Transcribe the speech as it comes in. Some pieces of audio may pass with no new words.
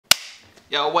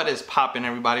Yo, what is poppin',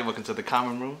 everybody? Welcome to the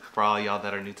common room. For all y'all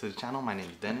that are new to the channel, my name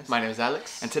is Dennis. My name is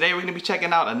Alex. And today we're gonna be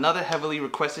checking out another heavily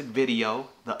requested video,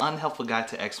 The Unhelpful Guide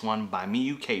to X1 by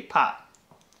Miyu K-Pop.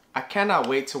 I cannot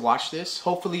wait to watch this.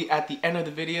 Hopefully at the end of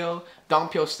the video,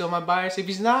 Dongpyo's still my bias. If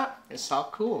he's not, it's all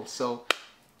cool. So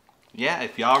yeah,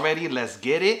 if y'all ready, let's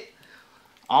get it.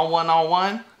 On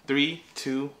one. 3,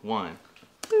 2, 1.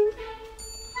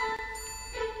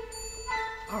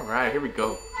 all right, here we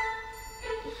go.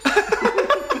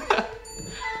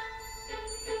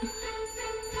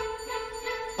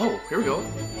 Oh, here we go.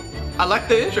 I like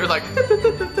the intro. Like,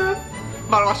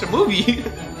 about to watch a movie.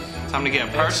 Time to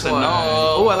get personal.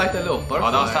 Oh, I like that little butterfly.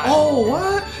 Oh, that was time. Oh,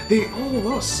 what? Oh,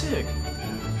 that was sick.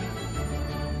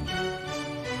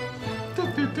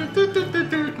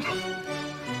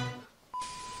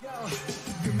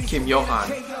 Kim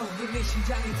Johan.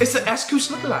 It's the Escus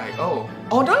lookalike.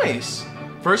 Oh, nice.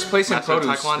 First place in Master of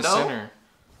produce. Taekwondo? The center.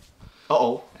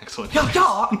 Uh-oh. Excellent.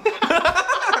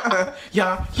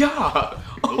 Yeah. Yeah.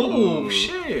 Oh,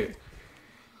 shit.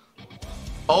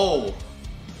 Oh.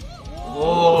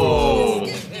 Whoa.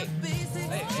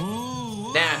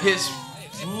 Damn,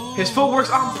 his footwork's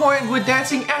on point with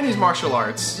dancing and his martial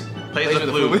arts. Plays the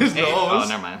flute with his Hey, nose. oh,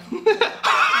 never mind.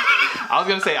 I was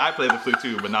gonna say I play the flute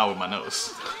too, but not with my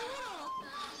nose.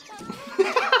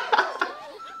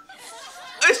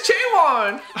 It's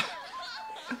Chaewon!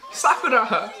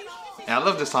 Sakura! Yeah, I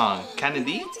love this song.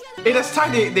 Kennedy? Hey, that's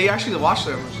tight. They actually watch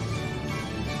them.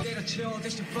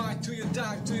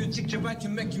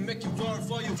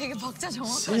 되게 박자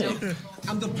정확하죠? Sick.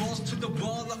 I'm the boss to the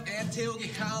baller and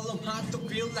태우기 할럼 hot to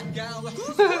feel like gala.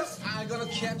 I gonna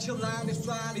capture line and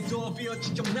fly the door be a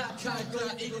직접 나타날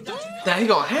거야 이거 다. Damn, he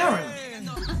gonna hammer him.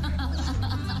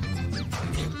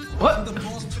 What? The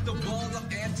boss to the baller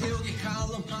and 태우기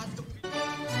할럼 hot to.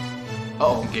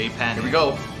 Uh-oh. Gay pan. Here we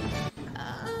go.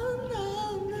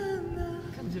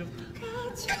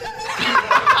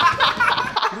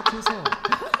 이렇게 해서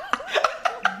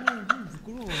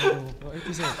부끄러워. 이렇게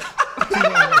해서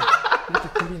이렇게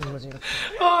굴리는 거지. 이렇게.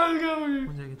 Oh, God.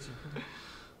 뭔지 알겠지?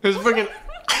 His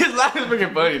laugh is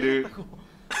freaking funny, dude.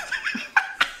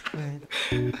 네.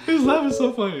 His laugh is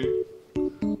so funny.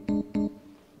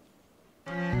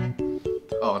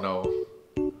 Oh no.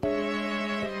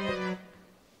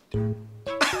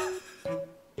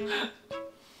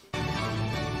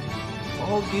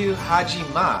 Ogyu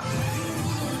Hajima.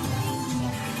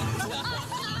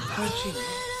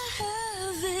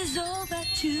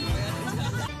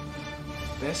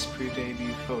 Best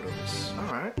pre-debut photos.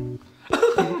 Alright.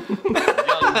 Young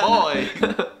boy.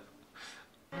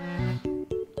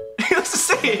 He looks the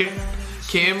same.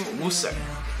 Kim Woo-seok.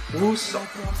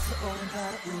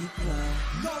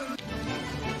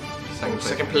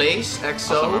 Second place, Also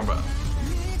EXO. remember.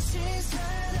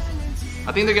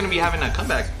 I think they're gonna be having a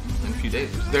comeback in a few days.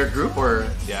 Their group or?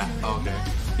 Yeah. Oh, okay.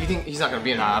 You think he's not gonna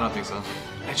be in it? Nah, I don't think so.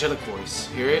 Angelic voice.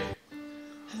 Hear it?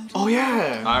 Oh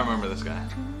yeah. I remember this guy.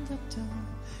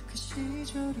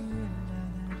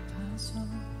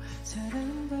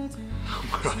 I'm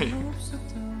crying.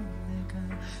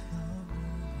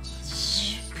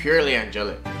 Purely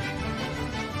angelic.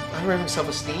 I remember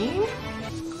self-esteem.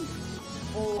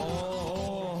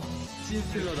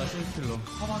 CF필러다, CF필러.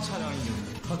 화화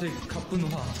촬영이네. 다들 가쁜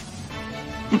화.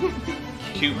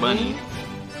 Cute bunny.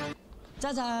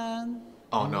 짜잔.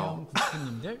 Oh no.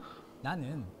 구프님들,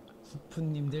 나는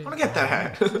구프님들, I wanna get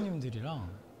that. 구프님들이랑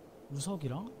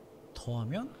우석이랑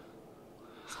더하면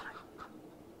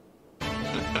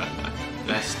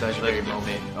Best legendary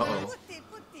moment. Uh-oh.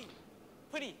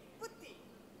 뿌리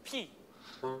피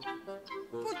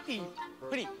뿌띠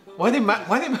뿌리 Why they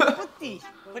뿌띠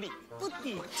뿌리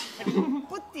뿌띠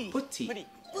뿌띠 Putti. 뿌리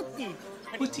뿌띠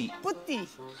Putti. 뿌띠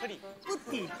뿌리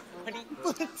뿌띠 뿌리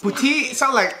뿌띠 Putti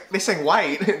sound like they sang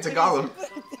white in Tagalog.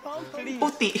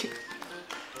 Putti.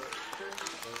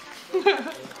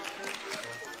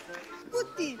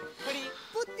 뿌띠 뿌리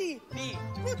뿌띠 피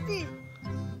뿌띠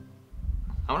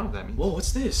I don't know what that means. Whoa,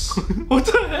 what's this? What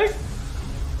the heck?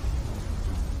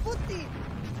 뿌띠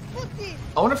뿌띠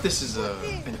I wonder if this is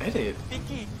an edit.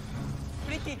 피키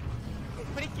뿌리키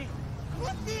뿌리키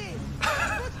뿌띠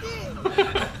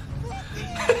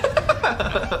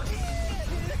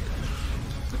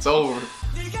It's over.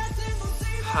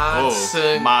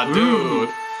 Oh, my dude.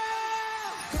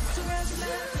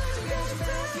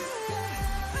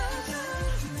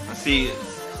 I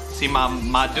see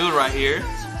my dude right here.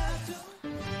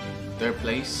 Their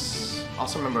place.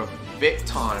 Also remember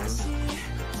Victon.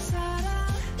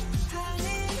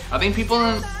 I think people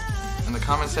in the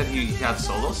comments said he had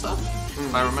solo stuff,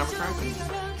 if I remember correctly.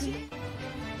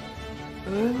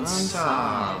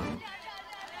 Unsam.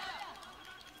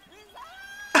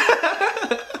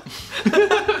 I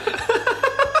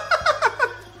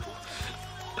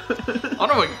don't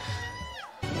know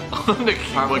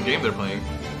what game they're playing.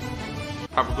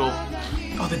 Tropical.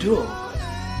 Oh, the duo.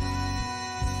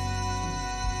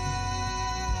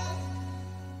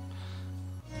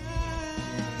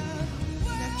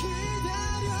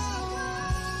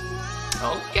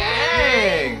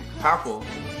 Okay. Powerful.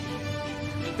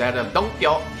 That don't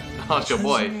yo. Oh, it's your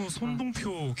boy.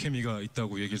 손동표 케미가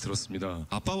있다고 얘기를 들었습니다.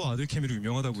 아빠와 아들 케미로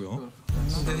유명하다고요.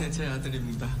 네, 제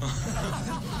아들입니다.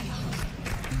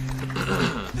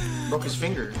 Broke his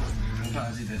finger.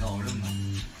 아직 내가 어렵나?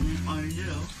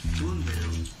 아니에요.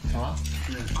 좋은데요. 좋아?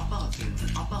 네, 아빠 같아요.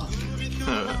 아빠 같아요.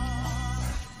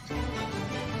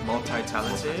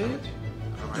 Multi-talented.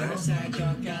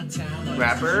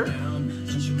 Rapper.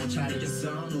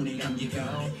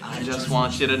 I just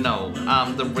want you to know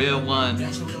I'm the real one.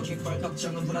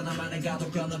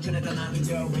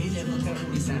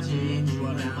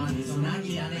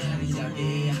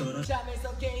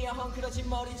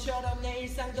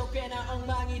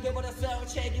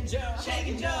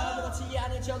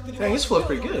 Dang, his flow's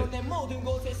pretty good.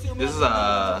 This is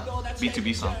a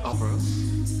B2B song. Oh, bro.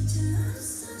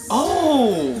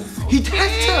 Oh, he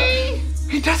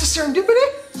does a serendipity.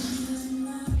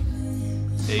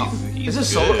 Yeah, Is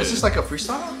this good. solo? Is this like a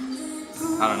freestyle?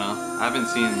 I don't know. I haven't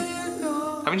seen.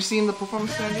 Haven't you seen the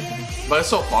performance there? But it's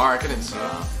so far, I couldn't see.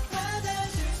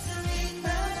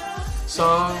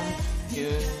 Song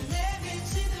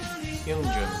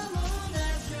Hyunjun,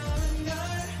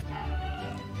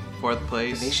 Fourth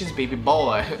place. the nation's baby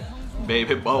boy.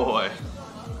 Baby boy.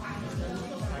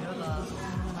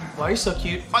 Why are you so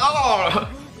cute? Oh!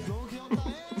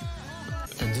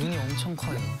 눈이 엄청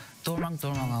커요.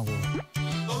 똘망똘망하고.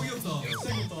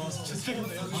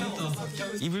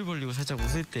 입을 벌리고 살짝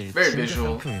웃을 때 Very 진짜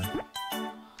visual. 쌍표예요.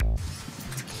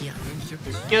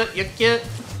 Cute, you're cute.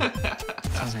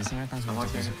 항상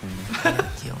생각하면서 계속 보는데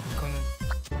귀여워.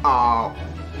 Oh,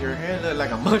 your hair look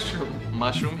like a mushroom.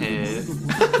 Mushroom head.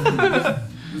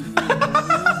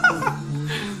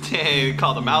 Dang, you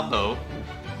called him out though.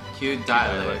 Cute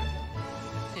dialect.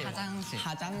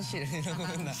 화장실 이러고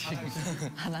있나?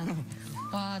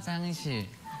 화장실.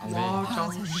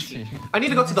 화장실. I need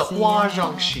to go to the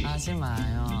화장실. 하지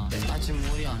마요. 아직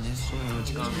머리 안 했어요.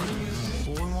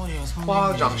 머리가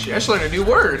화장실. I just learned a new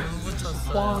word.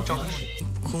 화장실.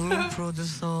 국민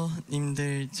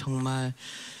프로듀서님들 정말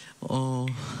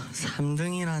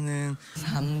 3등이라는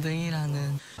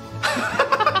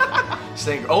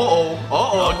Saying, oh.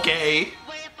 Okay.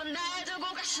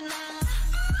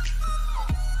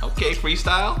 Okay,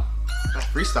 freestyle. That's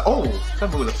freestyle. Oh, that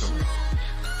moved up from me.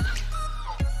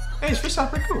 Hey, his freestyle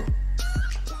pretty cool.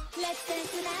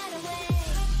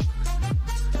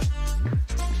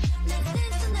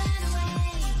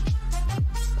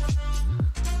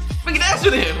 We can dance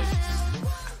with him.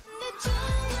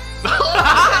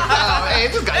 Oh, hey,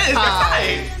 this guy's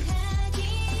tight.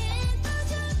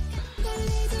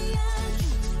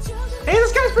 Hey,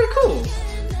 this guy's pretty cool.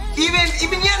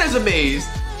 Even Yana's amazed.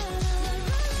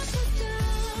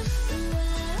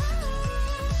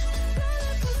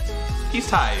 He's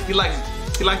tight. He likes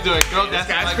doing girl This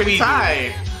dancing guy's like pretty we do.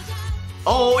 tight.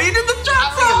 Oh, he did the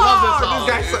drop I think I love this song.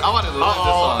 This guy's I wanted to love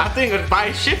this song. I think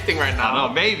Vi's shifting right now. I don't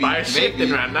know, maybe. Vi's shifting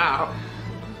maybe. right now.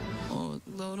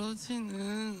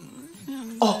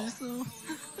 Oh.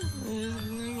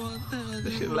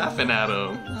 She's laughing at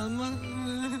him.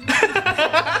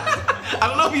 I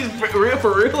don't know if he's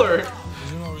for real or.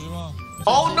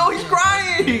 Oh no, he's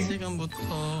crying.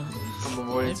 I'm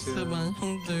avoiding too.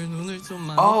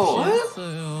 Oh, what?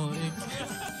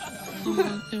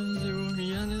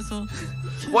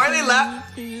 Why are they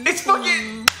laughing? It's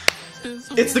fucking.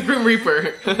 It's the Grim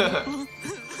Reaper. I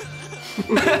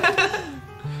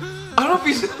don't know if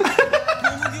he's.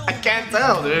 I can't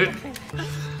tell, dude.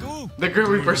 The Grim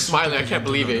Reaper's smiling. I can't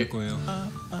believe it.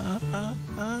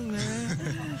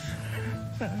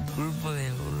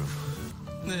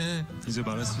 네. 이제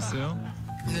말할 수 있어요?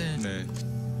 네.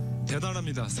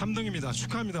 대단합니다. 3등입니다.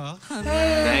 축하합니다.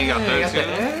 Dang, got third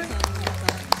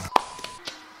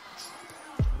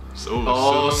too.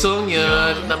 Oh,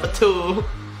 Sungyeon, number 2.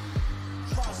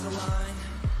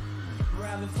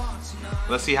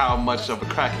 Let's see how much of a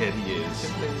crackhead he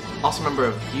is. Also member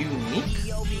of Unique.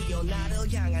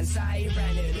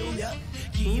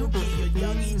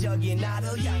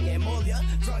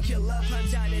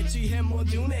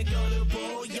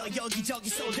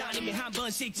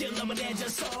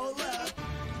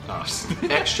 Oh,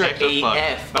 Extra fuck.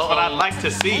 AF. That's what I like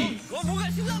to see.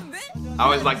 I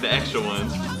always like the extra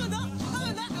ones.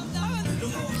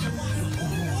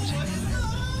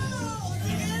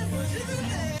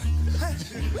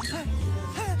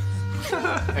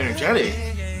 Energetic.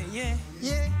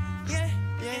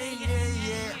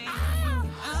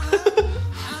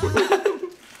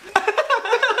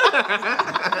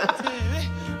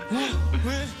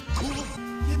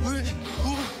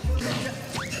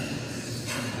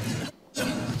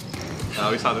 Oh,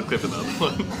 we saw the clip in the other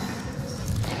one.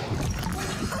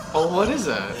 Oh, what is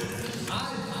that?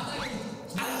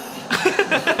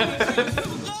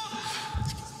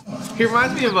 He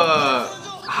reminds me of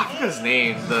I forgot his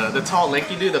name. The tall,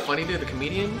 lanky dude, the funny dude, the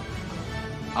comedian.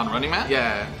 On Running Man?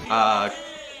 Yeah.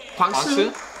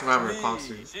 Kwangsu? Remember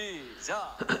Kwangsu?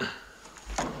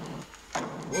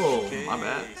 Whoa, My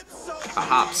bad.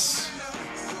 hops.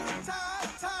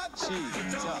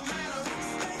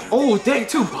 Oh, dang,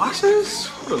 2 boxers?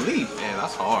 What a leap. Man,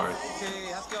 that's hard.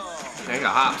 Dang,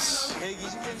 got hops.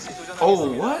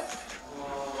 Oh, what?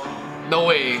 No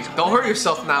way. Don't hurt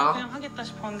yourself now. 하겠다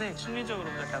싶었는데 심리적으로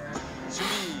약간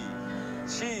준비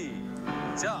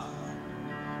시작.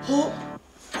 Oh.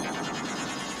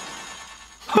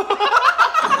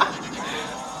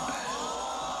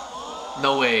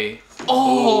 No way.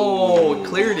 Oh,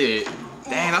 cleared it.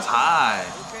 Dang, that's high.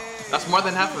 That's more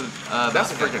than half of.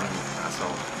 That's freaking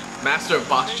asshole. Master of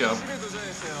box jump.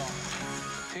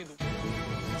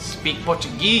 Speak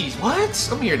Portuguese. What?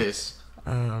 Let me hear this.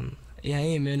 E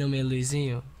aí, meu nome é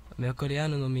Luizinho. Meu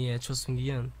coreano nome é Cho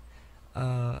Sung-hyun.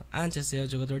 Antes eu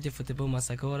jogador de futebol,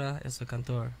 mas agora eu sou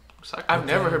cantor. I've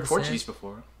never heard Portuguese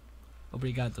before.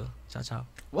 Obrigado. Tchau, tchau.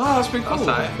 Wow, that's pretty cool.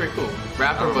 Outside. That's pretty cool.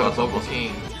 Rapper but a vocal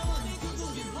king.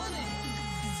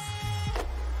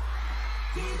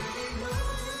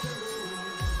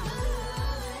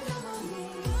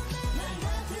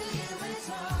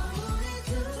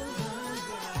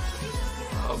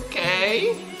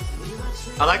 Okay.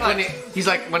 I like when he's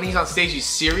like when he's on stage he's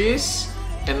serious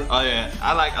and Oh yeah,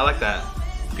 I like that.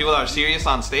 People are serious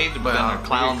on stage, but then are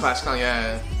clowns. Class clown,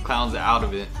 yeah. Clowns out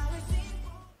of it.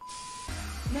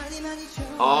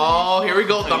 Oh, here we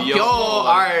go. Yo. Yo,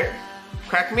 alright.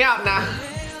 Crack me out now.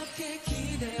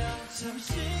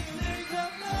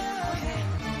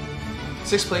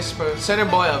 Sixth place for center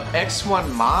boy of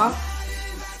X1 Ma.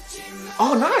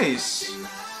 Oh, nice.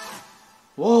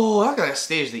 Whoa, look at that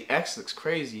stage. The X looks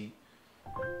crazy.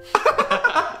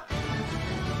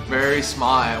 Very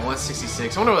small at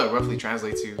 166. I wonder what that roughly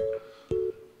translates to.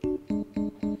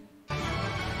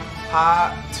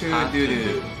 Ha to doo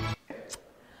doo.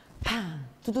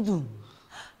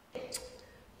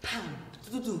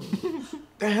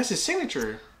 Damn, that's his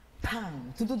signature.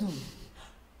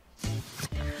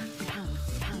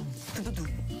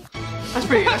 That's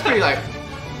pretty like.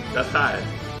 That's high.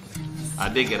 I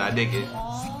dig it. I dig it.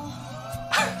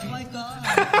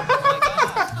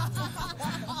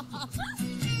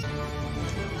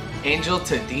 Angel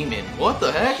to demon. What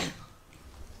the heck?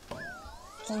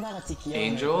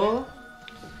 Angel?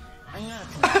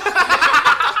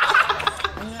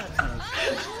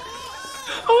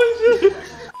 Oh shit.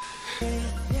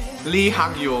 Lee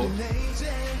Hang-yo.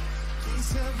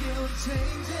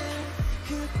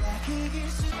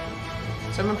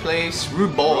 Seventh place,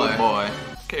 Rude Boy. Rude boy.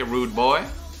 Okay, rude boy.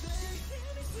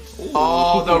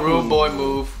 Oh, the Rude Boy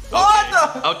move.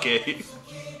 Okay.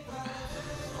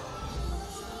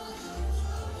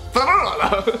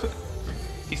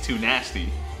 He's too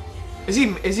nasty. Is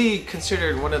he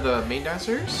considered one of the main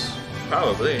dancers?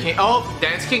 Probably. Oh,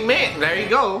 Dance King Man. There you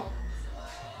go.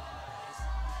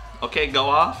 Okay, go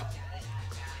off.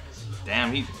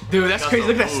 Damn, Dude, that's got crazy.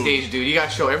 some Look at that moves. stage, dude. You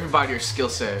gotta show everybody your skill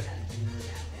set.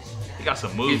 He got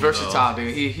some moves. He's versatile,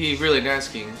 dude. He really Dance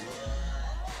King.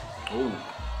 Though. Ooh.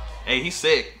 Hey, he's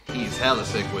sick. He's hella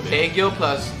sick with it. 애교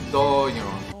plus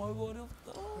도요.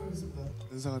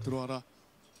 은사가 들어와라.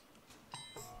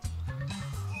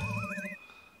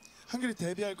 한결이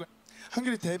데뷔할 거야.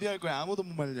 한결이 데뷔할 거야. 아무도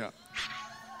못 말려.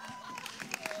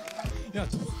 야,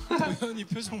 도현이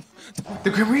표정.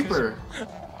 The Grim Reaper.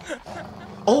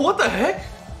 Oh, what the heck?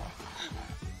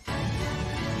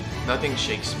 Nothing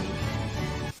shakes me.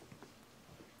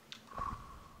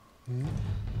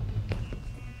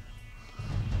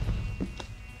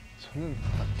 저는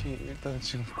딱히 일단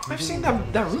지금 I've seen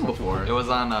that room before. It was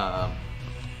on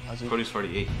Produce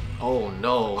 48. Oh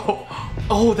no.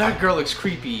 Oh, that girl looks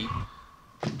creepy.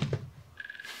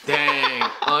 Dang,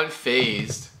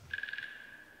 unfazed.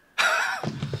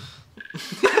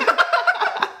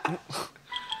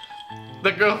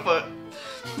 The girl foot.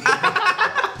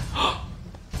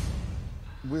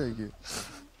 뭐야 이게?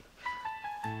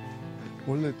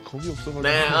 원래 겁이 없어가지고.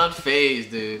 Man,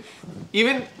 unfazed, dude.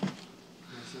 Even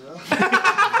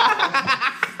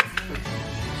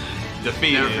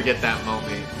Defeated. never forget that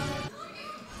moment.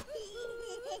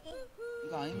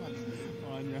 아닌 것 같아.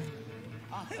 아니야.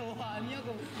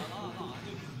 아니야고.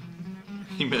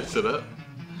 He messed it up.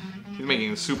 He's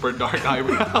making super dark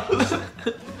eyebrows.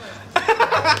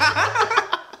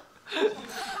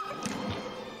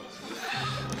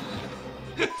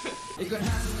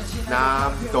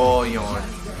 남도연.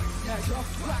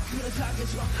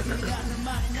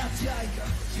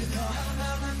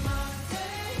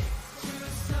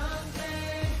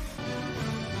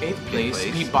 Eighth place,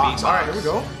 beatbox. All right, here we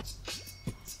go.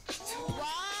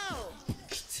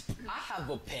 I have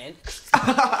a pen.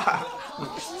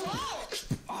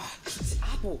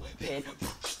 Apple pen.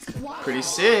 Pretty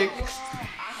sick. I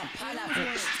have pineapple.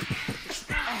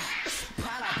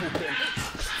 Pineapple pen.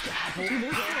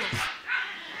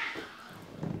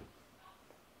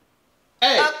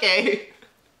 Hey. Okay.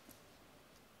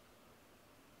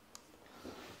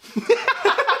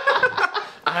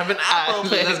 I have an apple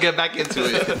pen. Let's get back into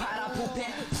it. Pineapple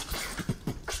pen.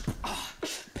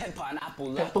 Pen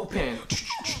pineapple. Apple pen.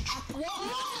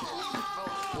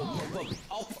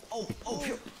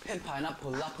 pen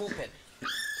pineapple. Apple pen.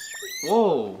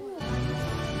 Whoa.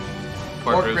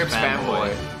 Pork ribs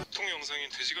fanboy. 통 영상인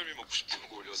돼지갈비 먹고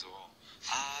싶다고 올려서.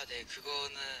 아, 네,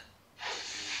 그거는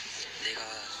내가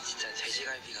진짜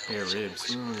돼지갈비가 Yeah, 너무 ribs.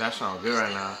 먹고 싶어. That sounds good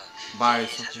right now. Buy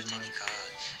사줄 something. 테니까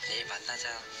내일 만나자.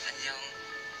 안녕.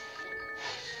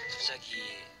 갑자기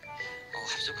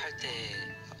합숙할 때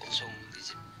엄청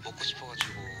이제 먹고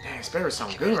싶어가지고. Damn, asparagus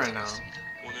sound good right now.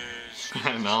 오늘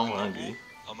Now I'm hungry.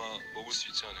 아마 먹을 수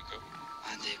있지 않을까요?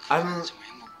 아, 네, I'm 그거는 정말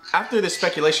행복. after this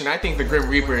speculation. I think the Grim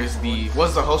Reaper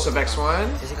was the host of X1.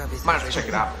 Might have to check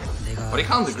it out. What do you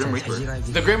call him, the Grim Reaper?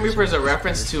 The Grim Reaper is a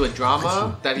reference to a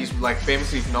drama that he's like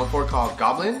famously known for called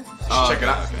Goblin. Check it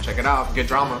out. okay. Check it out. Good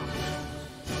drama.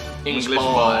 English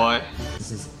boy.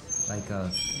 This is like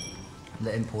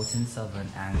the importance of an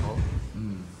angle,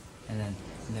 and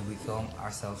then we film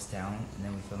ourselves down, and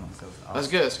then we film ourselves up. That's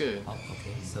good. That's good. Up,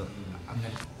 okay. So I'm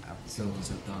gonna so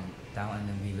down, and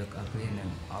then we look up, and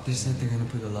then up. They said they're gonna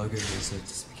put a logo here, so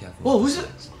just be careful. Whoa, who's it?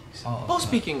 Oh, Both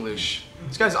speak English.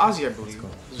 This guy's Aussie, I believe.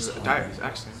 This is a direct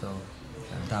accent. So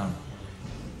down.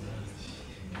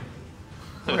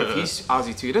 I wonder if he's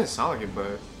Aussie too. He doesn't sound like it,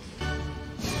 but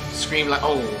scream like,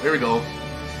 oh, here we go.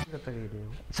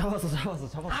 잡았어.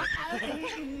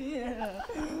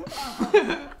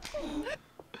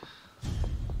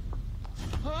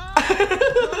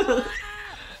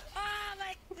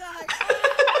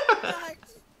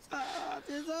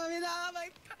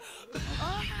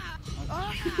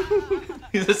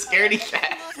 He's a scaredy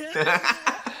cat.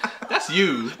 That's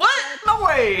you. What? No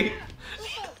way.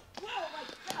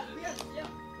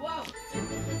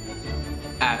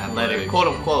 Athletic, quote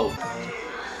unquote.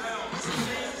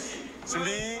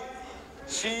 준비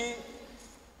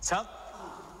시작.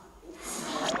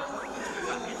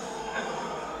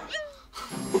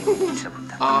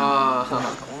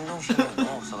 운동신경이 너무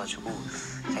없어가지고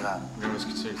제가 Remember,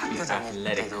 considered to be 학교 다닐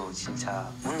athletic. 때도 진짜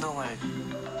운동을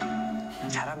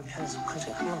잘하는 편에 속한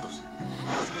적이 한 번도 없어요.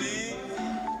 준비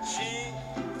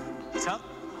시작.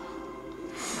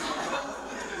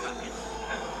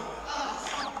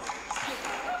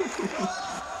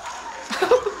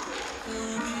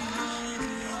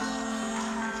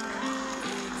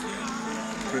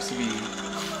 Crispy.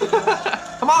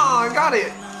 Come on, got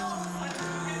it.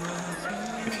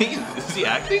 Is he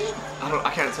acting?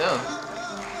 I can't tell.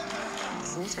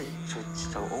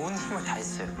 진짜 온 힘을 다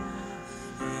했어요.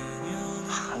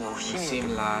 너무 You 힘이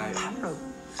seem like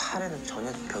팔에는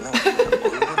전혀 변화가 없어요.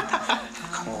 얼굴이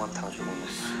다간 것 같아가지고.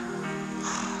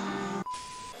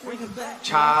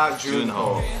 Cha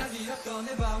Junho.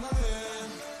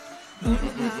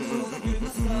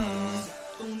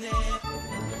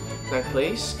 That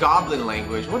place? Goblin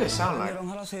language. What does it sound like?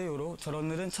 하라세요로 저런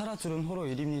일은 차라주른 호로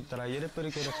이름이 따라 예를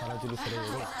뿌리게로 갈아주르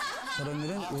세요로 저런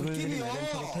일은 우를들이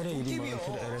내린 터로 테레 이리 머런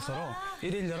틀 에레서로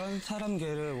일일 열한 사람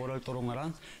개를 월월 또록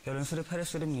말한 열은 수를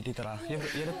페레스림 일이더라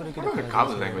예를 뿌리게로 What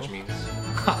goblin language 갈아주르 means?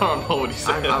 I don't know what he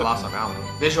said. I lost on that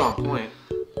one. Visual on point.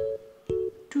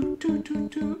 Toot, toot, toot,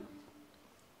 toot.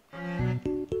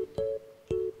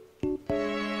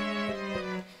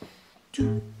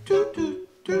 Toot, toot, toot,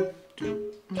 toot, toot.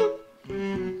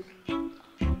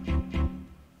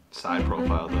 Side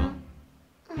profile though.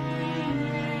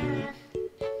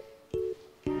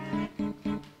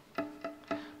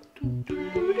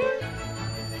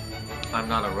 I'm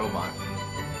not a robot.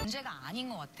 문제가 아닌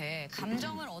것 같아.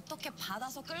 감정을 어떻게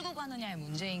받아서 끌고 가느냐의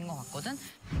문제인 것 같거든.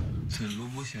 저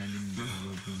로봇이 아닙니다,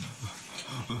 여러분.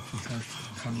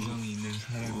 감정이 있는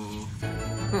사람.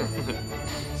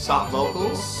 Soft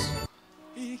vocals.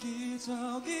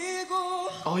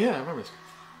 Oh yeah, I remember this.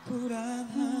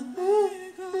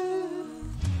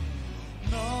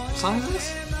 What song is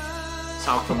this?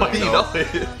 Sound Why familiar. do you though. know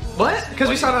it? What? Because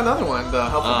we saw another one, the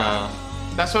Helpful guy.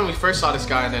 That's when we first saw this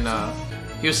guy, and then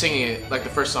he was singing it like the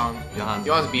first song.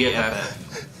 Johan's BFF.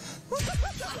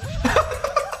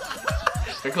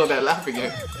 I called that laugh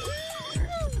again.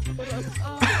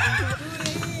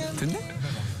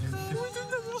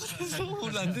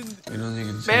 이런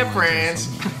얘기 Bad friends.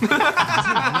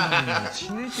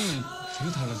 친해지면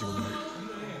되게 달라지거든요.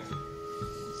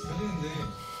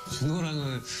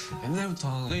 준호랑은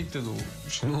옛날부터 회의 때도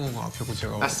준호가 앞에고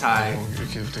제가 That's tight.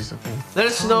 이렇게 붙어 있었고. Let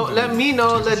us know, let me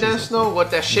know, let them know what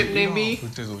that ship name be.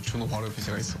 볼 때도 준호 바로 옆에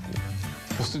제가 있었고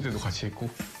보스 때도 같이 있고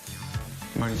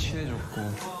많이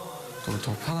친해졌고 또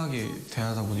더 편하게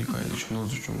대하다 보니까 이제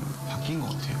준호도 좀 바뀐 것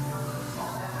같아요.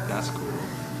 That's cool.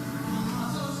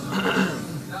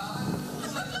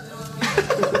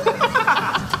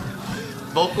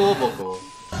 Vocal.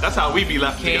 That's how we be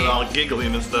left together, all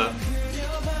giggling and stuff.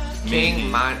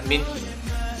 King Minky.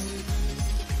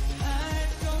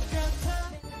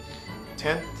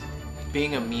 10th,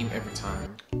 being a meme every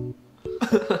time.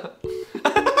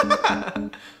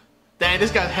 Dang,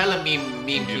 this guy's hella meme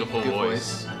Beautiful good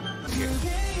voice.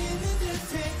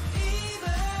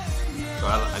 So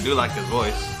I do like his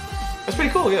voice. That's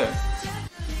pretty cool, yeah.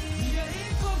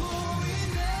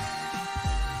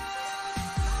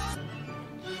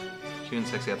 Cute and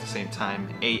sexy at the same time.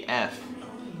 AF.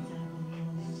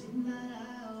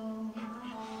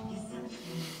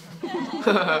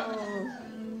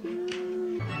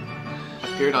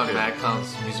 Appeared on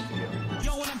Madcom's music video.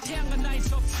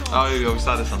 Oh, yeah, we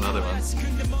saw this on the other one.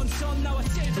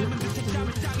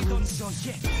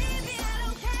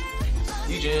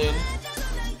 Eugene.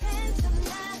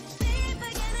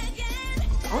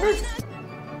 I wonder if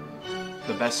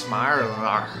the best smiler.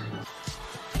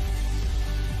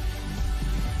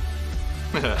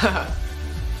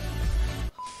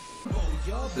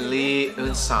 Lee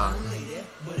Eun-sang.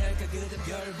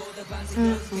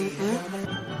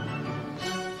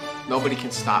 Nobody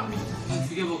can stop me.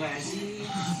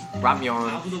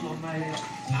 Ramyeon.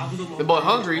 The boy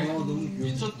hungry.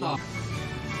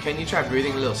 Can you try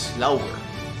breathing a little slower?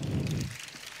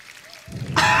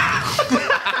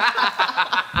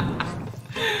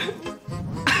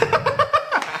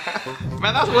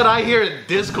 Man, that's what I hear in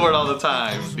Discord all the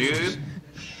time, dude.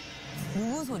 I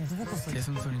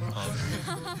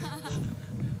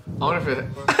wonder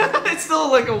if it's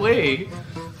still like away.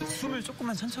 숨을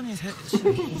조금만 천천히 쉴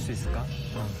수 있을까?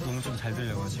 너무 좀 잘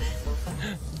들려가지고.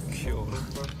 귀여워.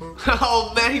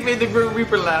 Oh man, he made the Grim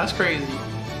Reaper laugh crazy.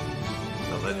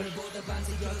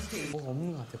 뭐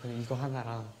없는 것 같아. 그냥 이거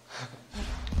하나랑.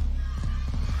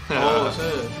 Oh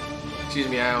shit. Excuse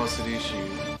me, I don't seduce you.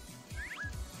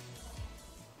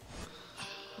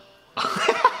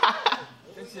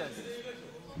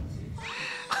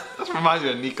 That reminds me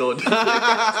of Nico.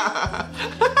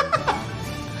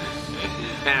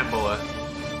 Man, boy.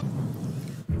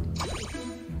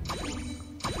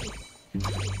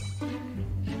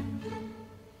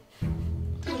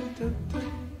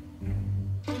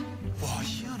 와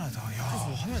희한하다. 야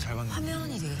화면 잘 받는다.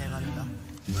 화면이 되게 잘 받는다.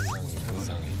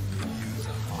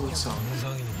 Good song.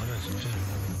 영상이는 화면 진짜 잘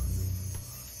받는다.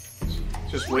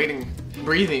 Just waiting,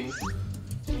 breathing.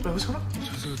 Wait, what's going on?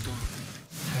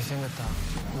 잘생겼다.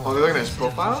 Oh, they're looking at his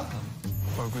profile?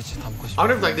 얼굴치 담고 싶어. I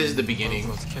wonder if like this is the beginning.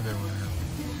 어떻게 배워요?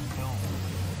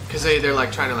 Cause they're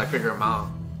like trying to like figure him out.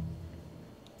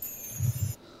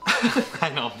 I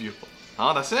know, beautiful.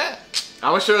 Oh, that's it.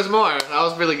 I wish there was more. That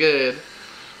was really good.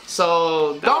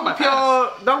 So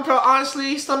Dongpyo,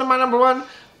 honestly, still not my number one.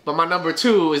 But my number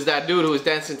two is that dude who was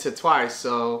dancing to Twice.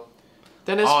 So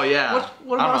Dennis, Oh yeah.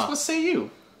 what am I supposed to say? You?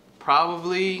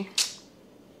 Probably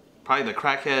the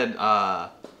crackhead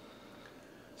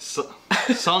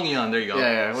Sungyeon. There you go.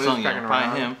 Yeah, we're just Sungyeon. cracking Probably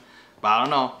around. him. But I don't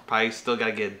know. Probably still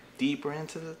gotta get deeper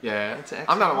into the Yeah, into I'm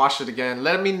not X-Men. gonna watch it again.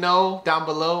 Let me know down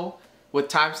below with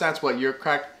timestamps what your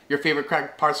favorite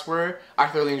crack parts were. I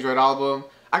thoroughly enjoyed all of them.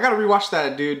 I gotta rewatch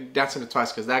that dude dancing to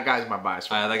Twice because that guy's my bias.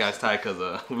 That guy's tight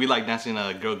because we like dancing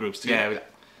girl groups too. Yeah.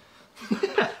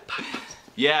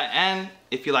 Yeah, and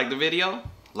if you like the video,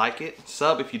 like it,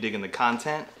 sub if you dig in the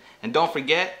content, and don't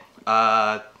forget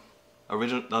the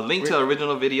link to the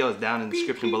original video is down in the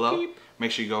description below.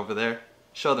 Make sure you go over there,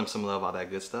 show them some love, all that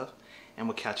good stuff, and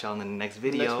we'll catch y'all in the next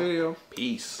video. Next video.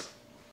 Peace.